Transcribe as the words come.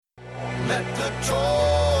Let the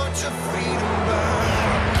torch of freedom burn.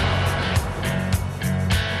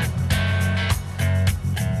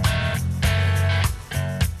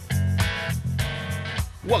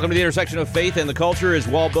 Welcome to the intersection of faith and the culture as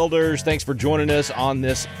Wall Builders. Thanks for joining us on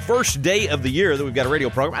this first day of the year that we've got a radio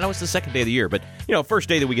program. I know it's the second day of the year, but, first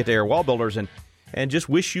day that we get to air Wall Builders, and just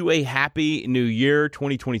wish you a happy new year.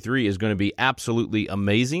 2023 is going to be absolutely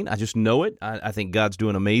amazing. I just know it. I think God's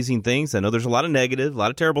doing amazing things. I know there's a lot of negative, a lot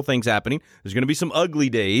of terrible things happening. There's going to be some ugly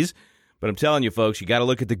days, but I'm telling you, folks, you got to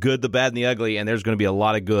look at the good, the bad, and the ugly, and there's going to be a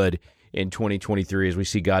lot of good in 2023 as we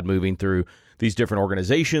see God moving through these different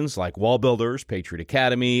organizations like Wall Builders, Patriot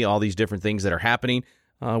Academy, all these different things that are happening.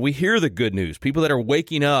 We hear the good news, people that are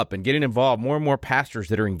waking up and getting involved, more and more pastors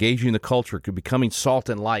that are engaging the culture, becoming salt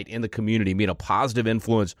and light in the community, being a positive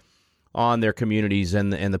influence on their communities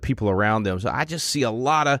and the people around them. So I just see a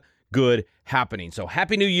lot of good happening. So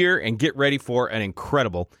Happy New Year, and get ready for an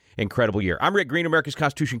incredible year. I'm Rick Green, America's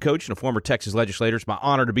Constitution coach and a former Texas legislator. It's my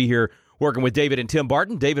honor to be here working with David and Tim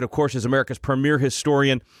Barton. David, of course, is America's premier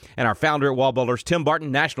historian and our founder at Wall Builders. Tim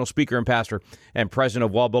Barton, national speaker and pastor and president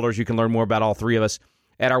of Wall Builders. You can learn more about all three of us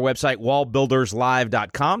at our website,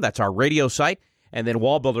 wallbuilderslive.com. That's our radio site. And then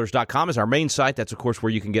wallbuilders.com is our main site. That's, of course,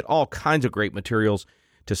 where you can get all kinds of great materials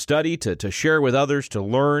to study, to share with others, to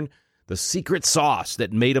learn the secret sauce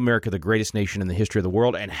that made America the greatest nation in the history of the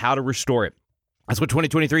world and how to restore it. That's what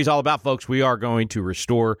 2023 is all about, folks. We are going to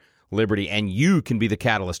restore liberty, and you can be the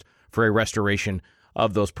catalyst for a restoration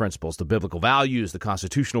of those principles, the biblical values, the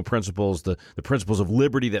constitutional principles, the principles of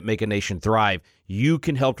liberty that make a nation thrive. You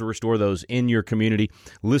can help to restore those in your community.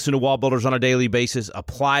 Listen to Wall Builders on a daily basis.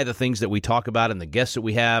 Apply the things that we talk about and the guests that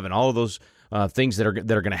we have and all of those things that are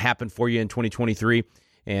going to happen for you in 2023.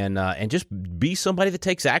 And just be somebody that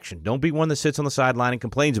takes action. Don't be one that sits on the sideline and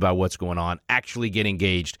complains about what's going on. Actually get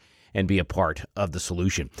engaged and be a part of the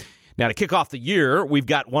solution. Now, to kick off the year, we've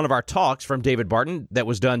got one of our talks from David Barton that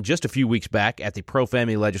was done just a few weeks back at the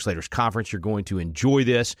Pro-Family Legislators Conference. You're going to enjoy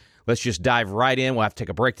this. Let's just dive right in. We'll have to take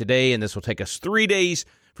a break today, and this will take us 3 days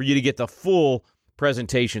for you to get the full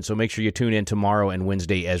presentation, so make sure you tune in tomorrow and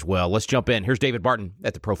Wednesday as well. Let's jump in. Here's David Barton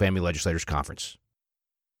at the Pro-Family Legislators Conference.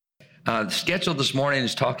 The schedule this morning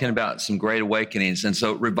is talking about some great awakenings, and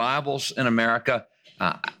so revivals in America.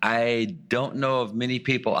 I don't know of many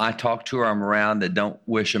people I talk to or I'm around that don't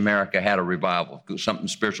wish America had a revival, something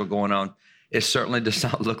spiritual going on. It certainly does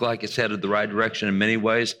not look like it's headed the right direction in many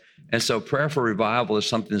ways. And so prayer for revival is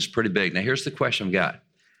something that's pretty big. Now, here's the question I've got.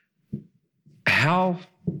 How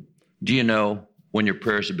do you know when your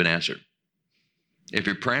prayers have been answered? If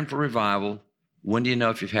you're praying for revival, when do you know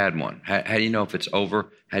if you've had one? How do you know if it's over?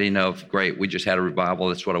 How do you know if, great, we just had a revival,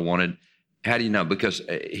 that's what I wanted? How do you know? Because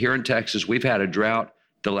here in Texas, we've had a drought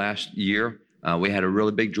the last year. We had a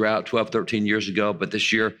really big drought 12, 13 years ago, but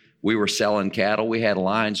this year we were selling cattle. We had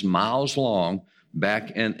lines miles long back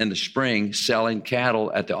in the spring selling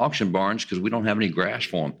cattle at the auction barns because we don't have any grass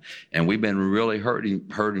for them. And we've been really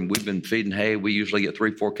hurting. We've been feeding hay. We usually get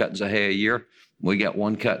 3-4 cuttings of hay a year. We got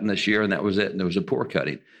one cutting this year, and that was it, and there was a poor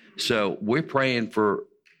cutting. So we're praying for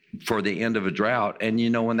the end of a drought, and you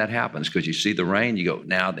know when that happens because you see the rain, you go,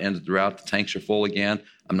 now the end of the drought, the tanks are full again.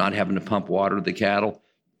 I'm not having to pump water to the cattle.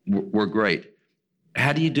 We're great.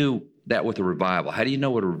 How do you do that with a revival? How do you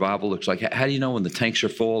know what a revival looks like? How do you know when the tanks are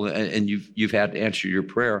full and you've had to answer your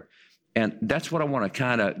prayer? And that's what I want to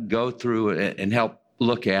kind of go through and help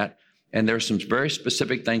look at. And there's some very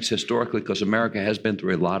specific things historically because America has been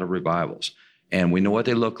through a lot of revivals. And we know what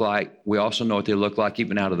they look like. We also know what they look like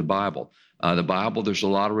even out of the Bible. The Bible, there's a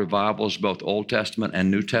lot of revivals, both Old Testament and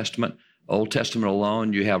New Testament. Old Testament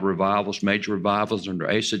alone, you have revivals, major revivals under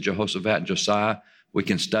Asa, Jehoshaphat, and Josiah. We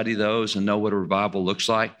can study those and know what a revival looks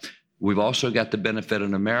like. We've also got the benefit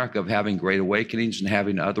in America of having great awakenings and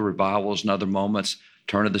having other revivals and other moments,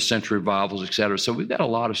 turn of the century revivals, et cetera. So we've got a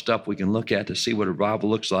lot of stuff we can look at to see what a revival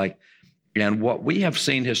looks like. And what we have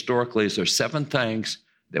seen historically is there's 7 things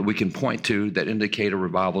that we can point to that indicate a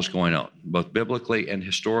revival is going on, both biblically and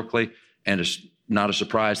historically. And it's not a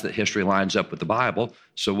surprise that history lines up with the Bible.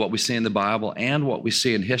 So what we see in the Bible and what we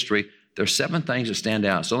see in history, there's 7 things that stand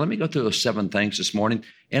out. So let me go through those 7 things this morning,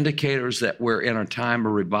 indicators that we're in a time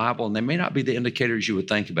of revival, and they may not be the indicators you would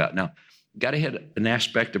think about. Now, got to hit an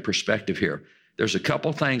aspect of perspective here. There's a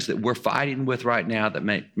couple things that we're fighting with right now that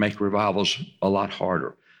make revivals a lot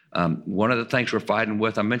harder. One of the things we're fighting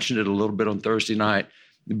with, I mentioned it a little bit on Thursday night,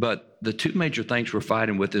 but the 2 major things we're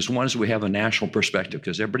fighting with is one is we have a national perspective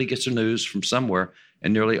because everybody gets their news from somewhere,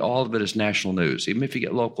 and nearly all of it is national news. Even if you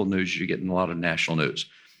get local news, you're getting a lot of national news.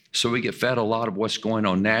 So we get fed a lot of what's going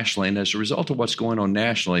on nationally, and as a result of what's going on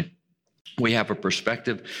nationally, we have a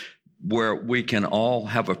perspective where we can all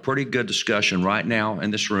have a pretty good discussion right now in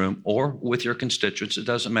this room or with your constituents. It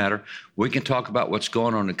doesn't matter. We can talk about what's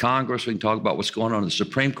going on in Congress. We can talk about what's going on in the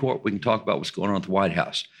Supreme Court. We can talk about what's going on at the White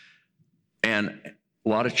House. And a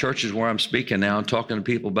lot of churches where I'm speaking now and talking to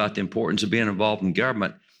people about the importance of being involved in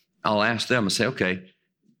government, I'll ask them and say, okay,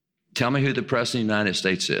 tell me who the president of the United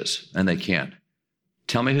States is. And they can't.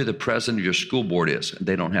 Tell me who the president of your school board is. And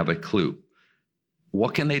they don't have a clue.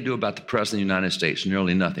 What can they do about the president of the United States?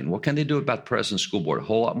 Nearly nothing. What can they do about the president's school board? A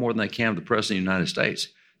whole lot more than they can of the president of the United States.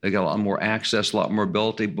 They got a lot more access, a lot more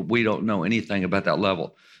ability, but we don't know anything about that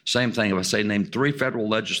level. Same thing, if I say name 3 federal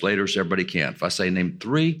legislators, everybody can. If I say name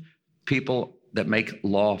 3 people that make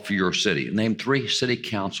law for your city, name 3 city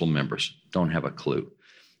council members, don't have a clue.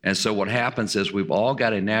 And so what happens is we've all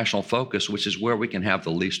got a national focus, which is where we can have the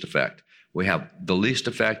least effect. We have the least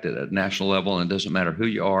effect at a national level, and it doesn't matter who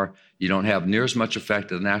you are. You don't have near as much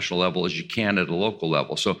effect at the national level as you can at a local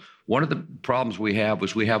level. So one of the problems we have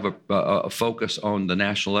is we have a focus on the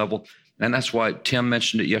national level, and that's why Tim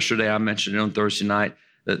mentioned it yesterday. I mentioned it on Thursday night.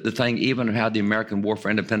 The thing, even how the American War for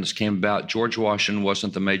Independence came about, George Washington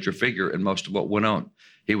wasn't the major figure in most of what went on.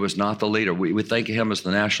 He was not the leader. We think of him as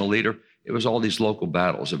the national leader. It was all these local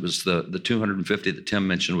battles. It was the 250 that Tim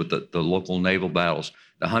mentioned with the local naval battles,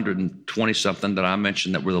 the 120-something that I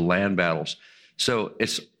mentioned that were the land battles. So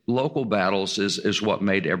it's local battles is what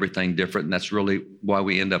made everything different, and that's really why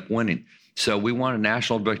we end up winning. So we want a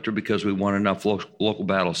national victory because we want enough local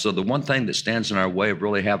battles. So the one thing that stands in our way of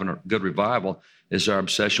really having a good revival is our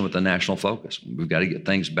obsession with the national focus. We've got to get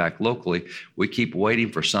things back locally. We keep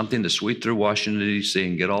waiting for something to sweep through Washington, D.C.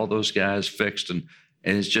 and get all those guys fixed, and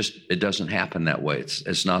it's just, it doesn't happen that way.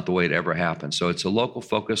 It's not the way it ever happens. So it's a local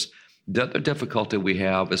focus. The other difficulty we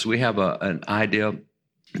have is we have an idea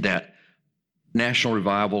that national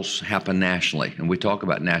revivals happen nationally. And we talk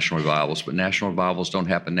about national revivals, but national revivals don't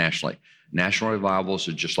happen nationally. National revivals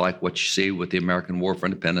are just like what you see with the American War for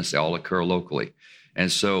Independence. They all occur locally.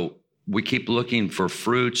 And so we keep looking for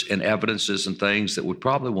fruits and evidences and things that we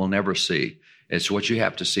probably will never see. It's what you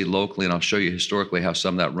have to see locally, and I'll show you historically how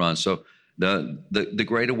some of that runs. So the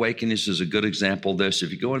Great Awakenings is a good example of this.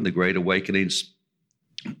 If you go into the Great Awakenings,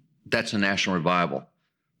 that's a national revival.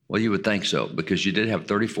 Well, you would think so, because you did have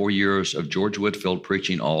 34 years of George Whitefield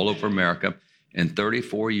preaching all over America. In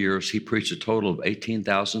 34 years, he preached a total of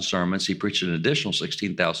 18,000 sermons. He preached an additional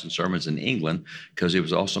 16,000 sermons in England, because he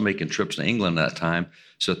was also making trips to England at that time.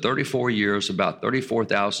 So 34 years, about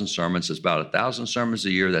 34,000 sermons. It's about 1,000 sermons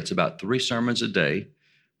a year. That's about 3 sermons a day.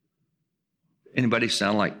 Anybody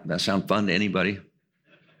sound fun to anybody?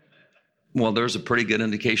 Well, there's a pretty good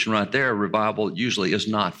indication right there. Revival usually is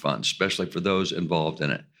not fun, especially for those involved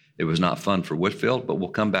in it. It was not fun for Whitefield, but we'll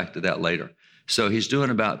come back to that later. So he's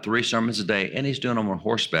doing about 3 sermons a day, and he's doing them on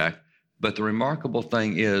horseback. But the remarkable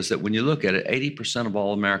thing is that when you look at it, 80% of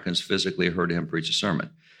all Americans physically heard him preach a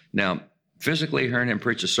sermon. Now, physically hearing him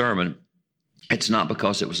preach a sermon, it's not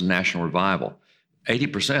because it was a national revival.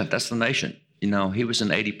 80%, that's the nation. You know, he was in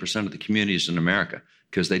 80% of the communities in America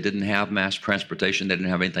because they didn't have mass transportation. They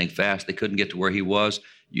didn't have anything fast. They couldn't get to where he was.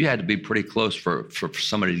 You had to be pretty close for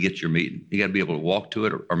somebody to get to your meeting. You got to be able to walk to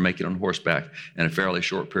it or make it on horseback in a fairly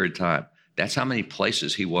short period of time. That's how many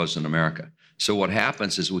places he was in America. So what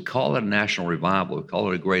happens is we call it a national revival. We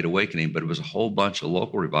call it a Great Awakening, but it was a whole bunch of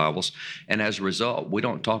local revivals. And as a result, we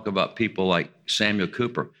don't talk about people like Samuel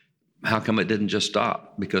Cooper. How come it didn't just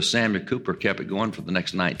stop? Because Samuel Cooper kept it going for the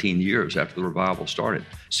next 19 years after the revival started.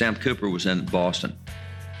 Sam Cooper was in Boston.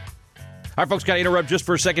 All right, folks, got to interrupt just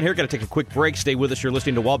for a second here. Got to take a quick break. Stay with us. You're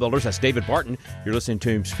listening to Wall Builders. That's David Barton. You're listening to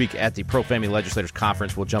him speak at the Pro-Family Legislators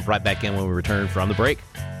Conference. We'll jump right back in when we return from the break.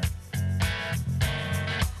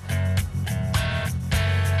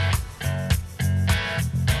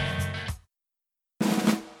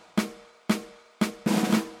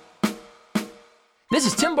 This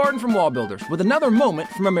is Tim Barton from Wall Builders with another moment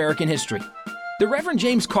from American history. The Reverend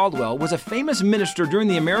James Caldwell was a famous minister during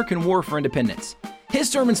the American War for Independence. His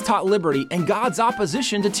sermons taught liberty and God's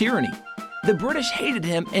opposition to tyranny. The British hated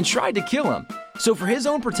him and tried to kill him, so for his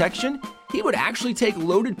own protection, he would actually take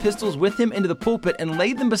loaded pistols with him into the pulpit and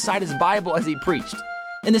lay them beside his Bible as he preached.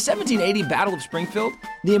 In the 1780 Battle of Springfield,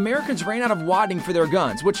 the Americans ran out of wadding for their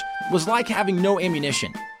guns, which was like having no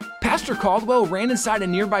ammunition. Pastor Caldwell ran inside a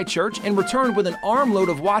nearby church and returned with an armload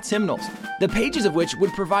of Watts hymnals, the pages of which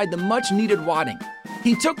would provide the much-needed wadding.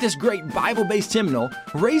 He took this great Bible-based hymnal,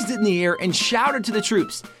 raised it in the air, and shouted to the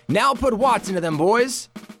troops, "Now put Watts into them, boys!"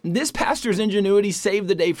 This pastor's ingenuity saved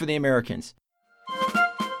the day for the Americans.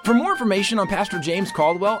 For more information on Pastor James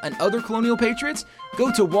Caldwell and other colonial patriots,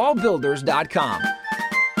 go to wallbuilders.com.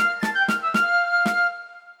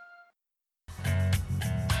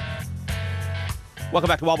 Welcome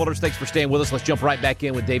back to Wall Builders. Thanks for staying with us. Let's jump right back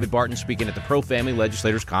in with David Barton speaking at the Pro-Family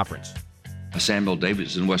Legislators Conference. Samuel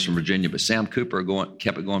Davis in Western Virginia, but Sam Cooper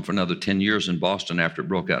kept it going for another 10 years in Boston after it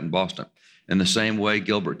broke out in Boston. In the same way,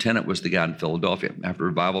 Gilbert Tennant was the guy in Philadelphia. After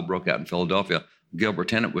revival broke out in Philadelphia, Gilbert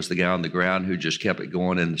Tennant was the guy on the ground who just kept it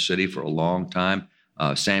going in the city for a long time.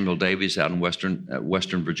 Samuel Davies out in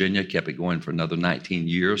Western Virginia kept it going for another 19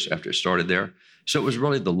 years after it started there. So it was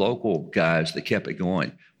really the local guys that kept it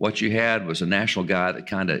going. What you had was a national guy that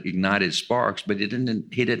kind of ignited sparks, but he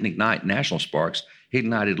didn't ignite national sparks. He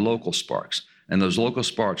ignited local sparks. And those local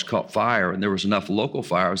sparks caught fire, and there was enough local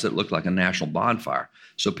fires that looked like a national bonfire.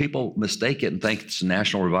 So people mistake it and think it's a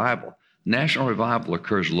national revival. National revival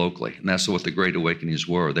occurs locally, and that's what the Great Awakenings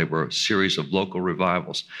were. They were a series of local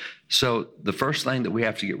revivals. So the first thing that we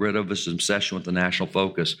have to get rid of is an obsession with the national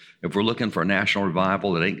focus. If we're looking for a national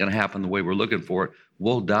revival, it ain't going to happen the way we're looking for it.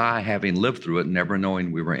 We'll die having lived through it, never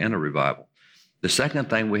knowing we were in a revival. The second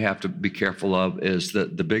thing we have to be careful of is the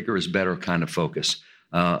bigger is better kind of focus.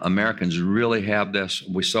 Americans really have this.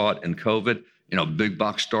 We saw it in COVID. You know, big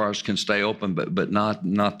box stores can stay open, but not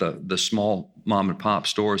the small mom and pop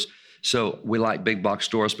stores. So we like big box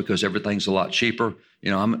stores because everything's a lot cheaper. You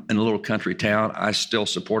know, I'm in a little country town. I still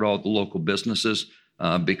support all the local businesses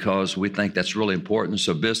because we think that's really important.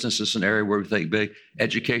 So business is an area where we think big.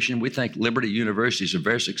 Education, we think Liberty University is a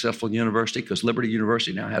very successful university because Liberty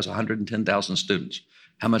University now has 110,000 students.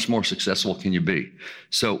 How much more successful can you be?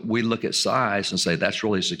 So we look at size and say that's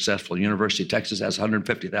really successful. University of Texas has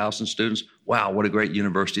 150,000 students. Wow, what a great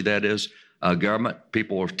university that is. Government,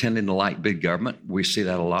 people are tending to like big government. We see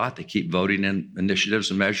that a lot. They keep voting in initiatives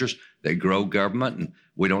and measures that grow government, and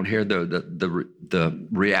we don't hear the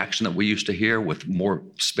reaction that we used to hear with more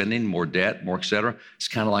spending, more debt, more et cetera. It's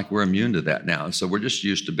kind of like we're immune to that now. And so we're just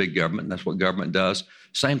used to big government, and that's what government does.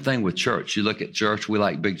 Same thing with church. You look at church, we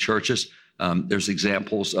like big churches. There's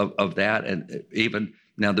examples of that. And even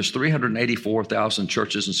now there's 384,000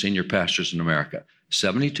 churches and senior pastors in America.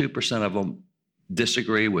 72% of them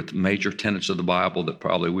disagree with major tenets of the Bible that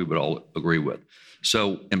probably we would all agree with.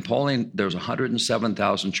 So in polling, there's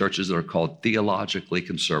 107,000 churches that are called theologically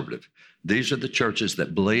conservative. These are the churches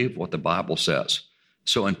that believe what the Bible says.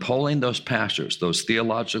 So in polling those pastors, those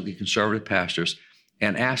theologically conservative pastors,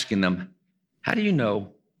 and asking them, how do you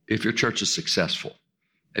know if your church is successful?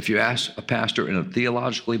 If you ask a pastor in a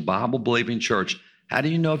theologically Bible-believing church, how do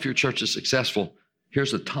you know if your church is successful?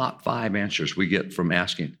 Here's the top 5 answers we get from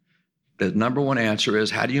asking. The number one answer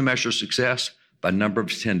is, how do you measure success? By number of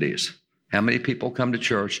attendees. How many people come to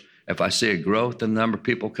church? If I see a growth in the number of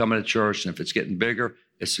people coming to church, and if it's getting bigger,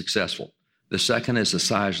 it's successful. The second is the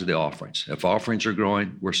size of the offerings. If offerings are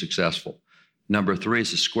growing, we're successful. Number 3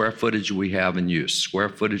 is the square footage we have in use. Square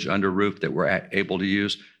footage under roof that we're able to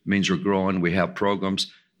use means we're growing. We have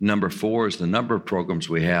programs. Number 4 is the number of programs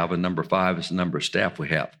we have, and number 5 is the number of staff we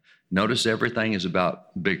have. Notice everything is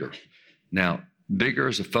about bigger. Now, bigger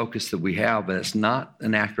is a focus that we have, but it's not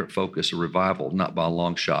an accurate focus of revival, not by a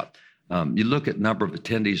long shot. You look at number of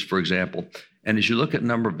attendees, for example, and as you look at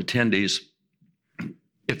number of attendees,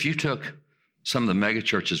 if you took some of the mega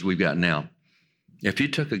churches we've got now, if you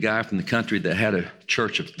took a guy from the country that had a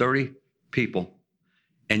church of 30 people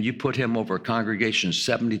and you put him over a congregation of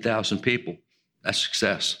 70,000 people, that's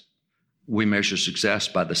success. We measure success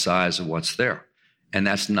by the size of what's there. And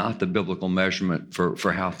that's not the biblical measurement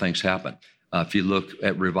for how things happen. If you look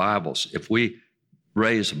at revivals, if we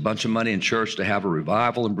raise a bunch of money in church to have a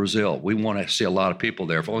revival in Brazil, we want to see a lot of people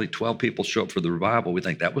there. If only 12 people show up for the revival, we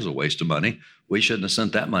think that was a waste of money. We shouldn't have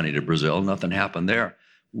sent that money to Brazil. Nothing happened there.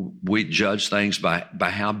 We judge things by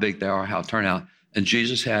how big they are, how turnout. And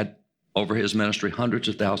Jesus had, over his ministry, hundreds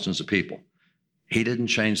of thousands of people. He didn't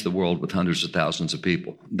change the world with hundreds of thousands of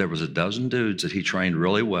people. There was a dozen dudes that he trained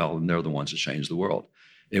really well, and they're the ones that changed the world.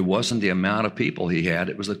 It wasn't the amount of people he had.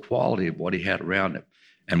 It was the quality of what he had around him.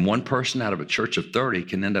 And one person out of a church of 30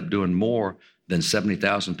 can end up doing more than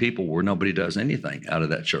 70,000 people where nobody does anything out of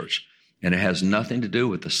that church. And it has nothing to do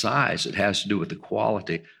with the size. It has to do with the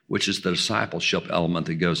quality, which is the discipleship element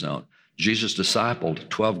that goes on. Jesus discipled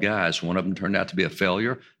 12 guys. One of them turned out to be a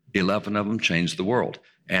failure. 11 of them changed the world.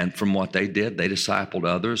 And from what they did, they discipled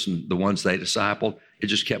others. And the ones they discipled, it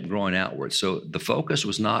just kept growing outward. So the focus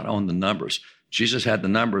was not on the numbers. Jesus had the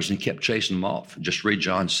numbers and kept chasing them off. Just read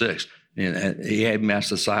John 6. And he had asked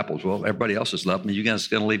the disciples, well, everybody else has left me. You guys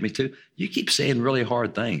going to leave me too? You keep saying really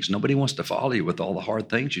hard things. Nobody wants to follow you with all the hard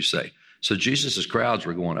things you say. So Jesus' crowds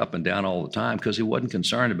were going up and down all the time because he wasn't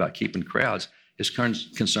concerned about keeping crowds. He's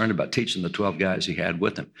concerned about teaching the 12 guys he had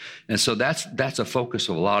with him. And so that's a focus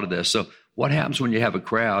of a lot of this. So what happens when you have a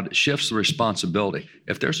crowd? It shifts the responsibility.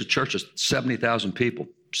 If there's a church of 70,000 people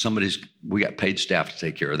we got paid staff to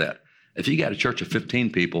take care of that. If you got a church of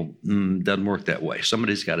 15 people, it doesn't work that way.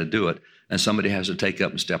 Somebody's got to do it, and somebody has to take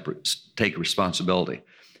up and take responsibility.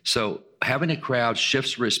 So having a crowd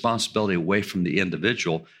shifts responsibility away from the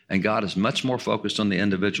individual, and God is much more focused on the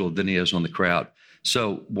individual than he is on the crowd.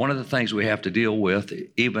 So one of the things we have to deal with,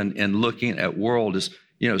 even in looking at world, is,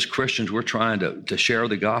 as Christians, we're trying to share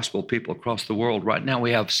the gospel with people across the world. Right now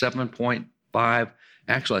we have 7.5,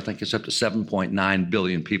 actually I think it's up to 7.9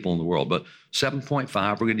 billion people in the world, but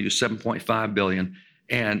 7.5, we're going to use 7.5 billion.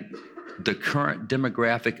 And the current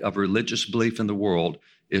demographic of religious belief in the world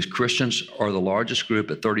is Christians are the largest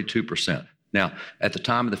group at 32%. Now, at the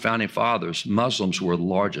time of the Founding Fathers, Muslims were the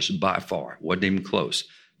largest by far, wasn't even close.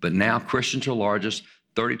 But now Christians are largest,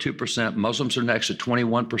 32%. Muslims are next at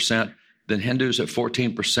 21%, then Hindus at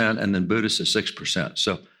 14%, and then Buddhists at 6%.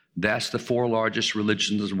 So that's the 4 largest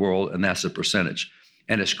religions in the world, and that's the percentage.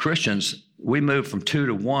 And as Christians, we move from 2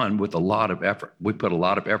 to 1 with a lot of effort. We put a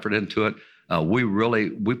lot of effort into it.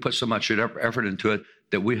 We put so much effort into it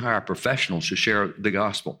that we hire professionals to share the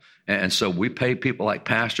gospel. And so we pay people like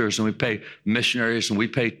pastors, and we pay missionaries, and we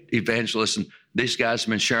pay evangelists, and these guys have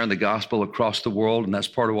been sharing the gospel across the world, and that's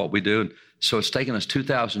part of what we do. And so it's taken us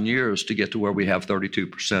 2,000 years to get to where we have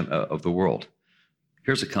 32% of the world.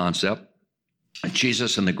 Here's a concept.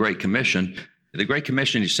 Jesus and the Great Commission. The Great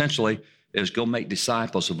Commission essentially is go make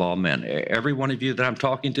disciples of all men. Every one of you that I'm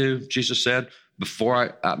talking to, Jesus said,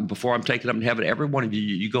 before I'm taken up in heaven, every one of you,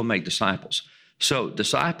 you go make disciples. So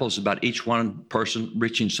disciples is about each one person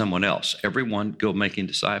reaching someone else. Everyone go making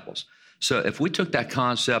disciples. So if we took that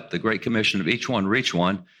concept, the Great Commission of each one reach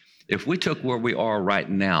one, if we took where we are right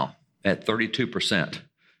now at 32%,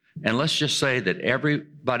 and let's just say that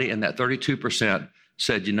everybody in that 32%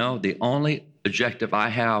 said, the only objective I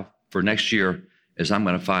have for next year is I'm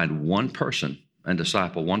going to find one person and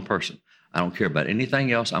disciple one person. I don't care about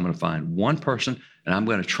anything else. I'm going to find one person, and I'm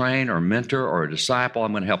going to train or mentor or a disciple.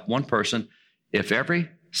 I'm going to help one person. If every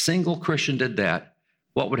single Christian did that,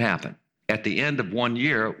 what would happen? At the end of 1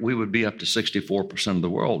 year, we would be up to 64% of the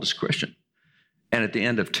world as Christian. And at the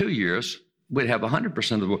end of 2 years, we'd have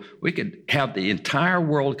 100% of the world. We could have the entire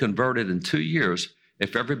world converted in 2 years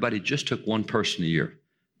if everybody just took one person a year.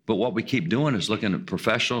 But what we keep doing is looking at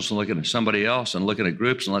professionals and looking at somebody else and looking at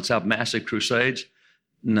groups, and let's have massive crusades.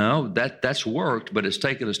 No, that's worked, but it's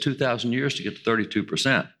taken us 2,000 years to get to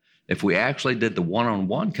 32%. If we actually did the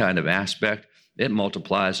one-on-one kind of aspect, it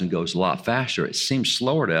multiplies and goes a lot faster. It seems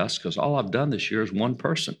slower to us because all I've done this year is one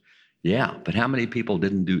person. Yeah, but how many people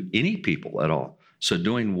didn't do any people at all? So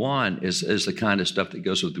doing one is the kind of stuff that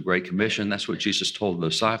goes with the Great Commission. That's what Jesus told the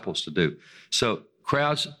disciples to do. So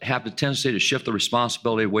crowds have the tendency to shift the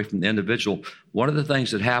responsibility away from the individual. One of the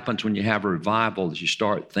things that happens when you have a revival is you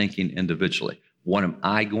start thinking individually. What am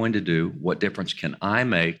I going to do? What difference can I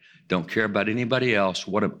make? Don't care about anybody else.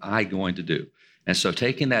 What am I going to do? And so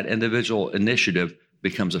taking that individual initiative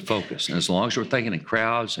becomes a focus. And as long as we're thinking in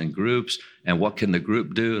crowds and groups and what can the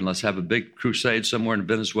group do, and let's have a big crusade somewhere in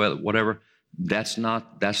Venezuela, whatever, that's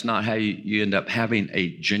not how you end up having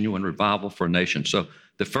a genuine revival for a nation. So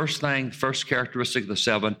the first characteristic of the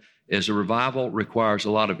 7 is a revival requires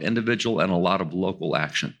a lot of individual and a lot of local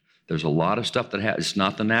action. There's a lot of stuff it's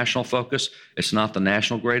not the national focus. It's not the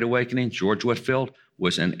national Great Awakening. George Whitefield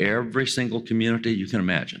was in every single community you can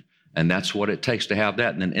imagine. And that's what it takes to have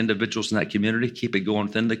that. And then individuals in that community keep it going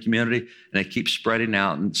within the community, and it keeps spreading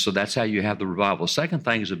out. And so that's how you have the revival. The second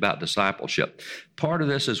thing is about discipleship. Part of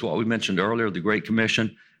this is what we mentioned earlier, the Great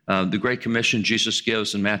Commission. The Great Commission Jesus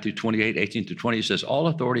gives in Matthew 28:18-20. He says, all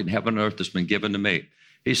authority in heaven and earth has been given to me.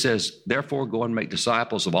 He says, therefore, go and make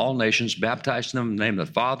disciples of all nations, baptizing them in the name of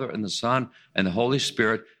the Father and the Son and the Holy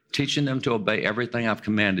Spirit, teaching them to obey everything I've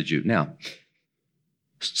commanded you. Now,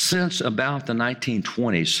 since about the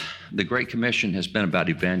 1920s, the Great Commission has been about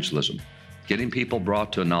evangelism, getting people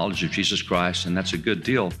brought to a knowledge of Jesus Christ, and that's a good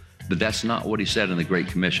deal, but that's not what he said in the Great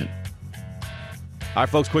Commission. All right,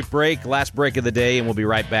 folks, quick break, last break of the day, and we'll be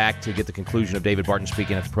right back to get the conclusion of David Barton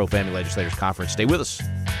speaking at the Pro-Family Legislators Conference. Stay with us.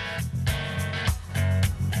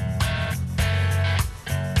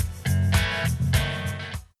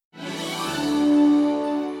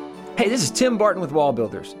 Hey, this is Tim Barton with Wall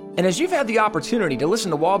Builders. And as you've had the opportunity to listen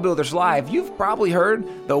to Wall Builders Live, you've probably heard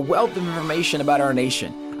the wealth of information about our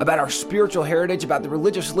nation, about our spiritual heritage, about the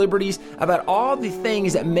religious liberties, about all the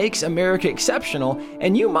things that makes America exceptional.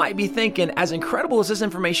 And you might be thinking, as incredible as this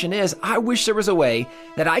information is, I wish there was a way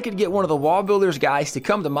that I could get one of the Wall Builders guys to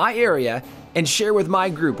come to my area and share with my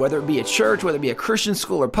group, whether it be a church, whether it be a Christian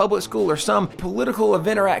school or public school or some political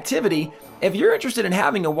event or activity. If you're interested in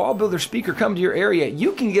having a Wall Builder speaker come to your area,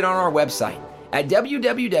 you can get on our website. at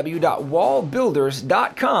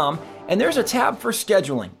www.wallbuilders.com, and there's a tab for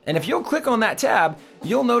scheduling. And if you'll click on that tab,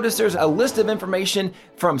 you'll notice there's a list of information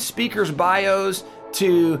from speakers' bios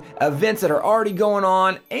to events that are already going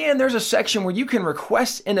on, and there's a section where you can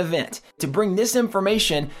request an event to bring this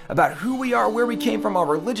information about who we are, where we came from, our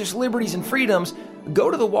religious liberties and freedoms. Go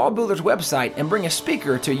to the Wall Builders website and bring a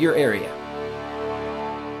speaker to your area.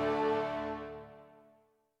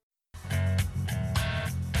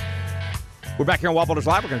 We're back here on Wall Builders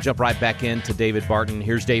Live. We're going to jump right back into David Barton.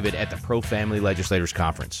 Here's David at the Pro-Family Legislators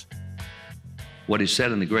Conference. What he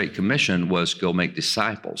said in the Great Commission was go make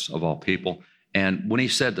disciples of all people. And when he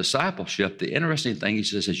said discipleship, the interesting thing he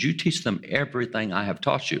says is you teach them everything I have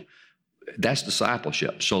taught you. That's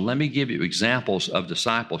discipleship. So let me give you examples of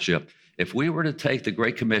discipleship. If we were to take the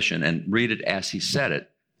Great Commission and read it as he said it,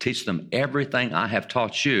 teach them everything I have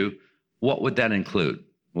taught you, what would that include?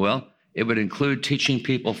 Well, it would include teaching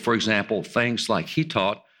people, for example, things like he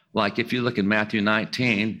taught, like if you look at Matthew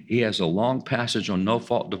 19, he has a long passage on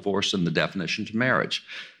no-fault divorce and the definition to marriage.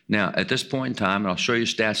 Now, at this point in time, and I'll show you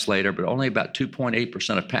stats later, but only about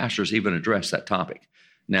 2.8% of pastors even address that topic.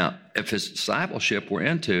 Now, if his discipleship we're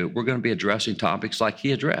into, we're going to be addressing topics like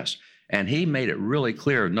he addressed. And he made it really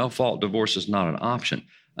clear, no-fault divorce is not an option.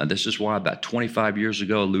 This is why about 25 years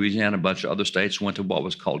ago, Louisiana and a bunch of other states went to what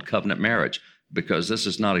was called covenant marriage, because this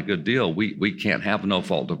is not a good deal. We can't have a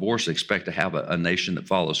no-fault divorce, expect to have a nation that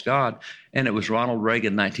follows God. And it was Ronald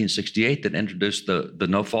Reagan in 1968 that introduced the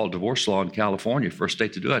no-fault divorce law in California, first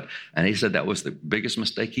state to do it. And he said that was the biggest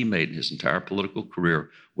mistake he made in his entire political career,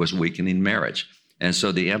 was weakening marriage. And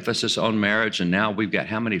so the emphasis on marriage, and now we've got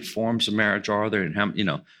how many forms of marriage are there, and how,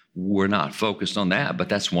 we're not focused on that. But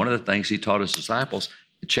that's one of the things he taught his disciples.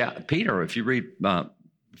 Peter, if you read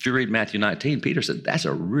Matthew 19, Peter said, that's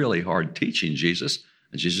a really hard teaching, Jesus.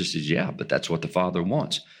 And Jesus says, yeah, but that's what the Father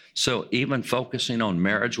wants. So even focusing on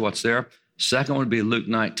marriage, what's there? Second would be Luke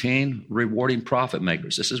 19, rewarding profit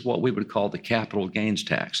makers. This is what we would call the capital gains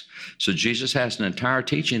tax. So Jesus has an entire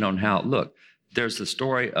teaching on how, look, there's the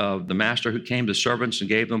story of the master who came to servants and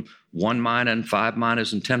gave them 1 mina and 5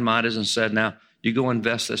 minas and 10 minas and said, now, you go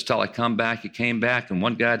invest this till I come back. He came back, and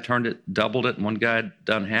one guy turned it, doubled it, and one guy had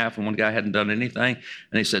done half, and one guy hadn't done anything.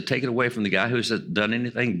 And he said, take it away from the guy who hasn't done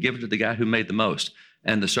anything, give it to the guy who made the most.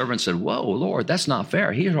 And the servant said, whoa, Lord, that's not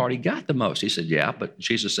fair. He has already got the most. He said, yeah, but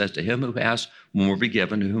Jesus says, to him who has more will be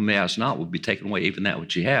given, to whom has not will be taken away even that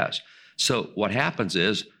which he has. So what happens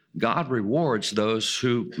is, God rewards those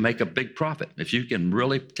who make a big profit. If you can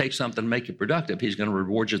really take something and make it productive, he's going to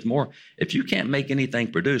reward you more. If you can't make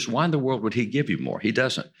anything produce, why in the world would he give you more? He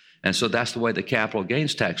doesn't. And so that's the way the capital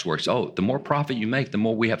gains tax works. Oh, the more profit you make, the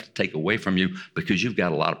more we have to take away from you because you've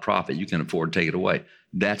got a lot of profit. You can afford to take it away.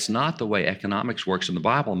 That's not the way economics works in the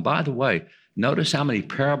Bible. And by the way, notice how many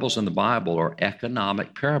parables in the Bible are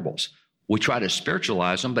economic parables. We try to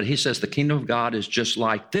spiritualize them, but he says the kingdom of God is just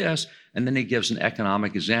like this, and then he gives an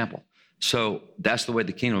economic example. So that's the way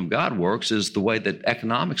the kingdom of God works, is the way that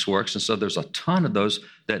economics works. And so there's a ton of those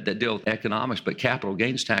that deal with economics, but capital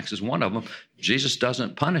gains tax is one of them. Jesus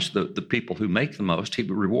doesn't punish the people who make the most. He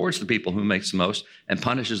rewards the people who make the most and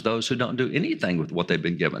punishes those who don't do anything with what they've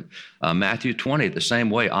been given. Matthew 20, the same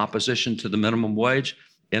way, opposition to the minimum wage,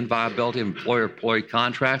 inviolability of employer-employee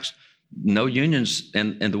contracts. No unions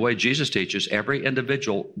in the way Jesus teaches. Every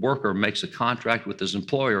individual worker makes a contract with his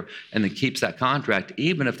employer and then keeps that contract,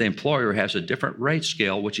 even if the employer has a different rate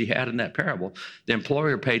scale, which he had in that parable. The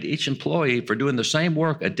employer paid each employee for doing the same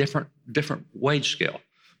work a different wage scale.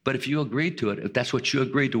 But if you agreed to it, if that's what you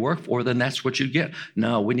agreed to work for, then that's what you get.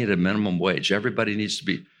 No, we need a minimum wage. Everybody needs to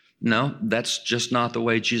be. No, that's just not the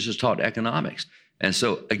way Jesus taught economics. And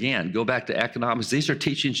so, again, go back to economics. These are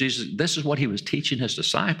teachings Jesus. This is what he was teaching his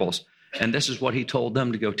disciples. And this is what he told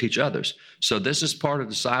them to go teach others. So this is part of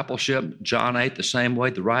discipleship. John 8, the same way,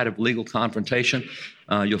 the right of legal confrontation.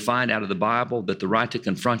 You'll find out of the Bible that the right to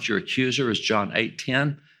confront your accuser is John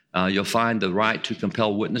 8:10. You'll find the right to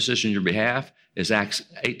compel witnesses in your behalf is Acts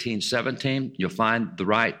 18:17. You'll find the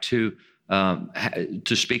right to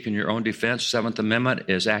speak in your own defense, Seventh Amendment,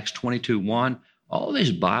 is Acts 22:1. All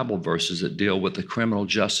these Bible verses that deal with the criminal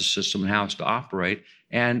justice system and how it's to operate,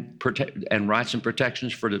 and rights and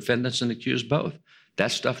protections for defendants and accused both.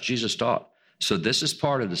 That's stuff Jesus taught. So this is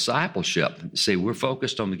part of discipleship. See, we're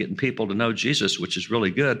focused on getting people to know Jesus, which is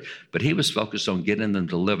really good, but he was focused on getting them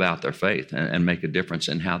to live out their faith and make a difference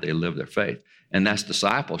in how they live their faith. And that's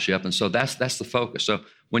discipleship. And so that's the focus. So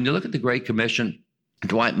when you look at the Great Commission,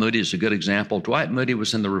 Dwight Moody is a good example. Dwight Moody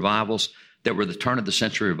was in the revivals that were the turn of the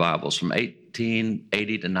century revivals from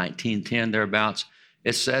 1880 to 1910, thereabouts.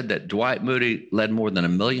 It's said that Dwight Moody led more than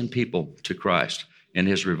 1 million people to Christ. in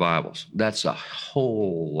his revivals. That's a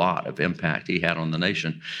whole lot of impact he had on the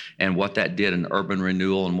nation. And what that did in urban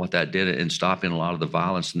renewal and what that did in stopping a lot of the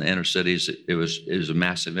violence in the inner cities, it was a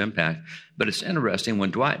massive impact. But it's interesting,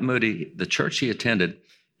 when Dwight Moody, the church he attended,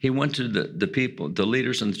 he went to the people, the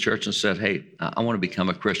leaders in the church, and said, hey, I want to become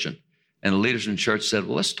a Christian. And the leaders in the church said,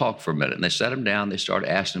 well, let's talk for a minute. And they sat him down. They started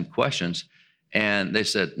asking him questions. And they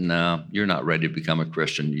said, no, you're not ready to become a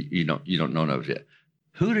Christian. You don't know enough yet.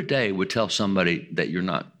 Who today would tell somebody that you're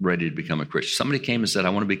not ready to become a Christian? Somebody came and said, I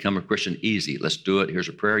want to become a Christian. Easy. Let's do it. Here's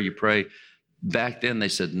a prayer you pray. Back then, they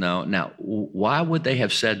said no. Now, why would they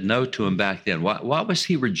have said no to him back then? Why was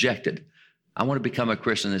he rejected? I want to become a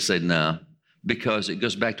Christian. They said no, because it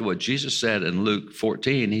goes back to what Jesus said in Luke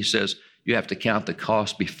 14. He says, you have to count the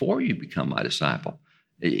cost before you become my disciple.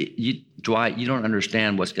 Dwight, you don't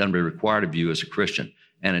understand what's going to be required of you as a Christian.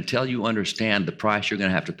 And until you understand the price you're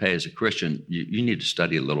going to have to pay as a Christian, you need to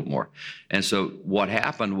study a little more. And so what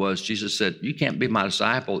happened was Jesus said, you can't be my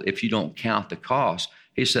disciple if you don't count the cost.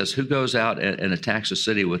 He says, who goes out and attacks a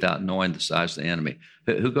city without knowing the size of the enemy?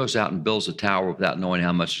 Who goes out and builds a tower without knowing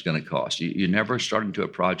how much it's going to cost? You never start into a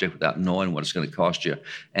project without knowing what it's going to cost you.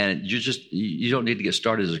 And you don't need to get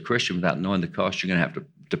started as a Christian without knowing the cost you're going to have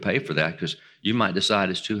to pay for that, because you might decide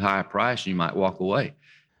it's too high a price and you might walk away.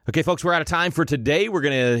 Okay, folks, we're out of time for today. We're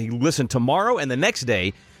going to listen tomorrow and the next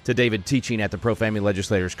day to David teaching at the Pro-Family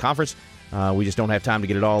Legislators Conference. We just don't have time to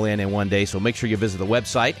get it all in one day, so make sure you visit the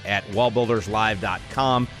website at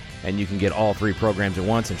wallbuilderslive.com, and you can get all 3 programs at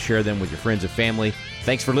once and share them with your friends and family.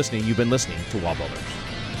 Thanks for listening. You've been listening to Wall Builders.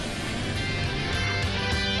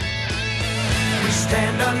 We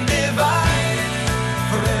stand undivided.